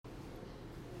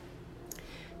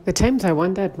The times I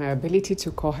wonder at my ability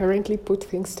to coherently put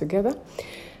things together.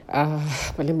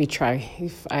 But let me try.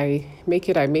 If I make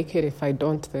it, I make it. If I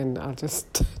don't, then I'll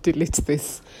just delete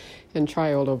this and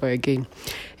try all over again.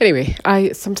 Anyway,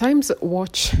 I sometimes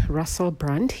watch Russell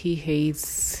Brand. He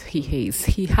has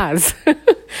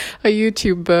a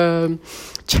YouTube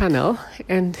channel,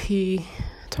 and he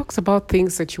talks about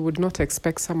things that you would not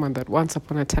expect someone that once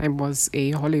upon a time was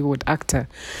a Hollywood actor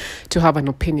to have an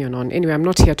opinion on. Anyway, I'm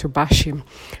not here to bash him.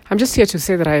 I'm just here to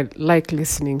say that I like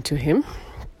listening to him.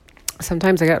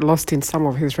 Sometimes I get lost in some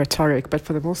of his rhetoric, but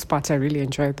for the most part, I really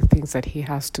enjoy the things that he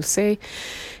has to say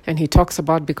and he talks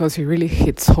about, because he really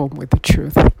hits home with the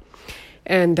truth.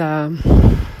 And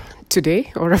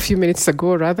today, or a few minutes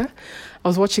ago rather, I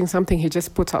was watching something he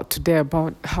just put out today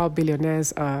about how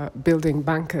billionaires are building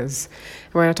bunkers.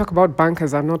 When I talk about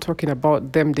bunkers, I'm not talking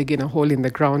about them digging a hole in the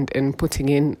ground and putting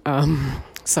in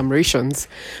some rations,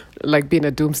 like being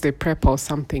a doomsday prep or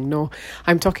something. No,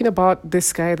 I'm talking about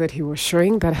this guy that he was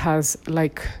showing that has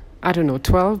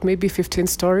 12, maybe 15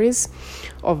 stories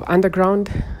of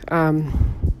underground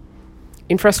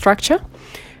infrastructure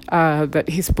that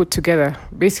he's put together.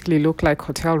 Basically look like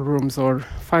hotel rooms or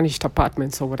furnished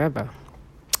apartments or whatever,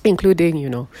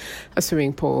 including, a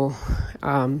swimming pool.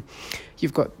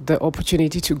 You've got the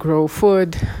opportunity to grow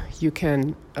food. You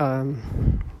can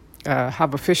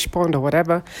have a fish pond or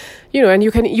whatever, and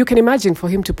you can imagine for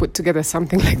him to put together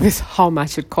something like this, how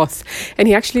much it costs. And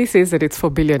he actually says that it's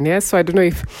for billionaires. So I don't know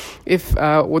if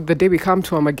would the day we come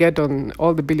to Armageddon,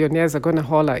 all the billionaires are going to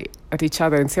holler at each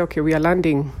other and say, okay, we are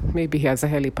landing. Maybe he has a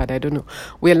helipad, I don't know.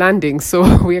 We're landing,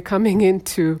 so we are coming in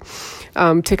to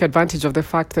take advantage of the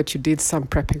fact that you did some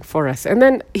prepping for us. And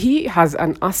then he has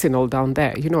an arsenal down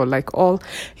there,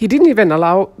 he didn't even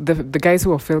allow the guys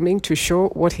who were filming to show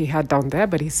what he had down there,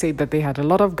 but he said that they had a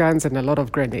lot of guns and a lot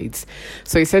of grenades.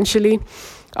 So essentially,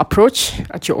 approach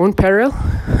at your own peril.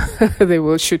 They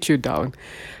will shoot you down.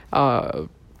 They'll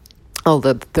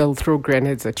throw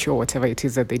grenades at you or whatever it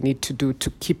is that they need to do to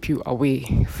keep you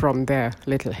away from their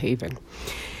little haven.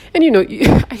 And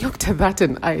I looked at that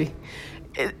and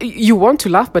you want to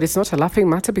laugh, but it's not a laughing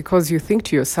matter, because you think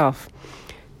to yourself,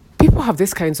 people have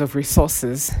these kinds of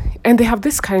resources and they have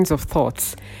these kinds of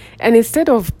thoughts. And instead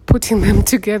of putting them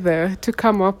together to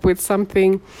come up with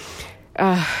something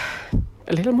a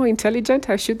little more intelligent,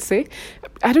 I should say.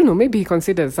 I don't know, maybe he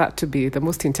considers that to be the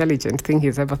most intelligent thing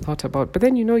he's ever thought about. But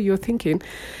then, you're thinking,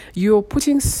 you're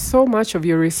putting so much of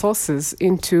your resources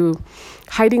into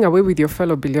hiding away with your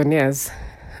fellow billionaires,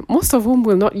 most of whom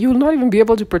you'll not even be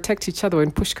able to protect each other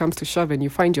when push comes to shove, and you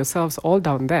find yourselves all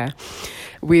down there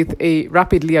with a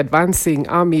rapidly advancing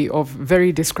army of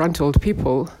very disgruntled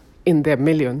people in their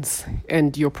millions.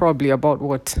 And you're probably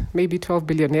about, maybe 12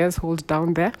 billionaires hold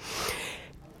down there.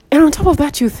 And on top of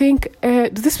that, you think, do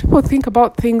these people think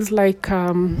about things like,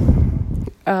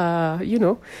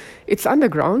 it's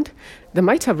underground. They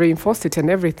might have reinforced it and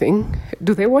everything.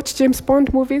 Do they watch James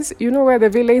Bond movies? Where the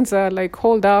villains are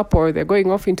holed up, or they're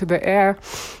going off into the air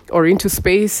or into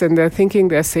space and they're thinking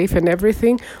they're safe and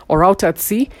everything, or out at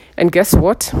sea. And guess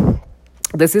what?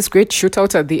 There's this great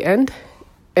shootout at the end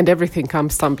and everything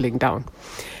comes tumbling down.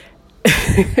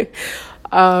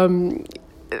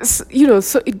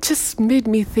 So it just made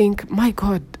me think, my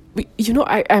God,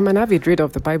 I'm an avid reader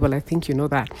of the Bible. I think you know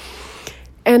that.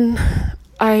 And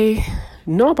I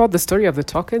know about the story of the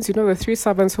tokens, the 3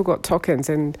 servants who got tokens,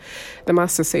 and the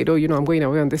master said, I'm going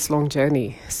away on this long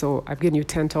journey. So I've given you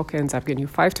 10 tokens, I've given you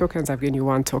 5 tokens, I've given you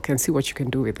 1 token. See what you can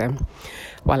do with them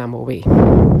while I'm away.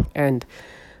 And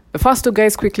the first 2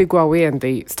 guys quickly go away and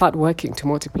they start working to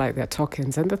multiply their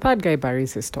tokens. And the 3rd guy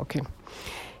buries his token.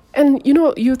 And,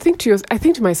 I think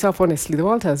to myself, honestly, the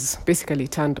world has basically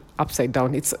turned upside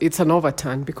down. It's an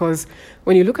overturn, because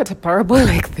when you look at a parable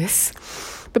like this,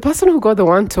 the person who got the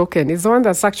 1 token is the one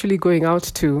that's actually going out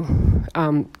to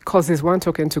cause his 1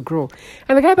 token to grow.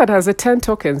 And the guy that has the 10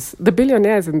 tokens, the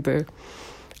billionaires and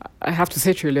I have to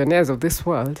say trillionaires of this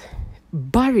world,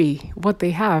 bury what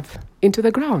they have into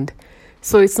the ground.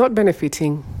 So it's not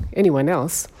benefiting anyone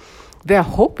else. Their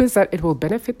hope is that it will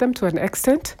benefit them to an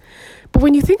extent. But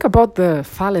when you think about the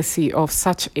fallacy of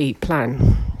such a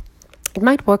plan, it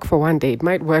might work for 1 day, it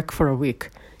might work for a week,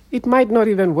 it might not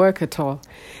even work at all.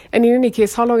 And in any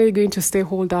case, how long are you going to stay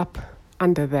holed up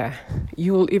under there?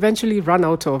 You will eventually run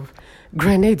out of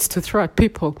grenades to throw at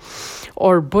people,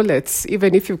 or bullets,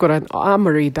 even if you've got an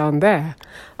armory down there.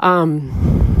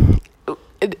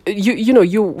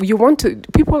 You want to,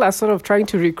 people are sort of trying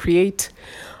to recreate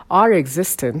our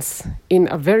existence in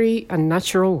a very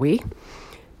unnatural way.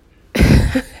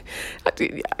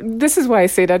 This is why I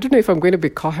said I don't know if I'm going to be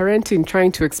coherent in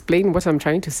trying to explain what I'm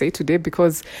trying to say today,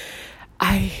 because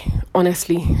I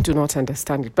honestly do not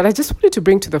understand it. But I just wanted to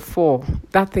bring to the fore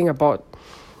that thing about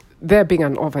there being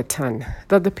an overturn,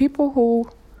 that the people who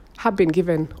have been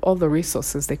given all the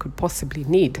resources they could possibly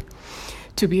need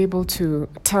to be able to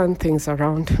turn things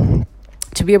around,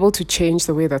 to be able to change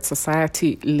the way that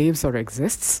society lives or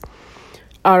exists,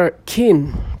 are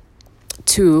keen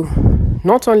to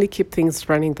not only keep things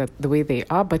running the way they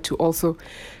are, but to also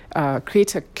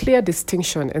create a clear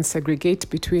distinction and segregate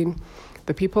between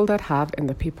the people that have and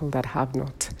the people that have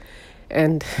not.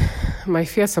 And my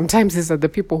fear sometimes is that the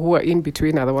people who are in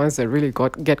between are the ones that really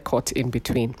get caught in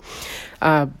between.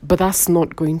 But that's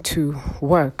not going to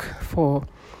work for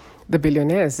the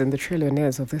billionaires and the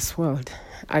trillionaires of this world.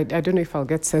 I don't know if I'll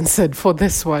get censored for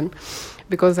this one,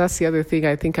 because that's the other thing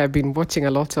I think I've been watching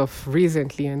a lot of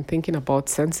recently and thinking about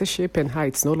censorship and how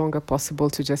it's no longer possible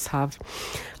to just have,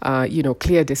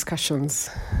 clear discussions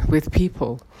with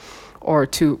people, or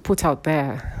to put out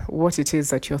there what it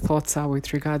is that your thoughts are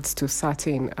with regards to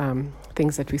certain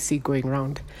things that we see going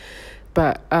around.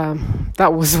 But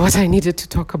that was what I needed to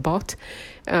talk about.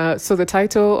 So the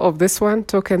title of this one,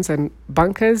 Tokens and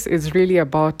Bunkers, is really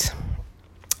about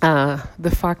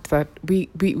the fact that we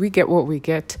get what we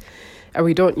get, and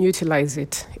we don't utilize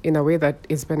it in a way that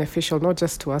is beneficial, not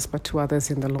just to us, but to others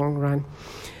in the long run.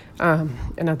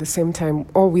 And at the same time,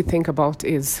 all we think about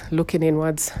is looking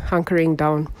inwards, hunkering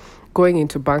down, going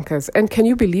into bunkers. And can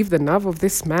you believe the nerve of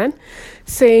this man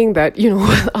saying that,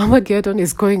 while Armageddon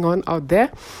is going on out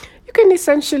there, you can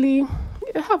essentially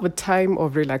have a time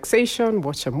of relaxation,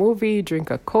 watch a movie, drink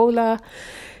a cola,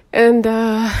 and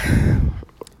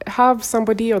have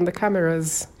somebody on the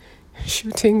cameras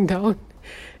shooting down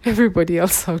everybody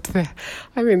else out there.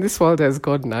 I mean, this world has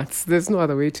gone nuts. There's no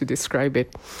other way to describe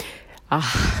it.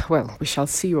 Well, we shall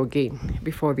see you again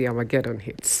before the Armageddon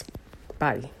hits.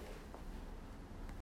 Bye.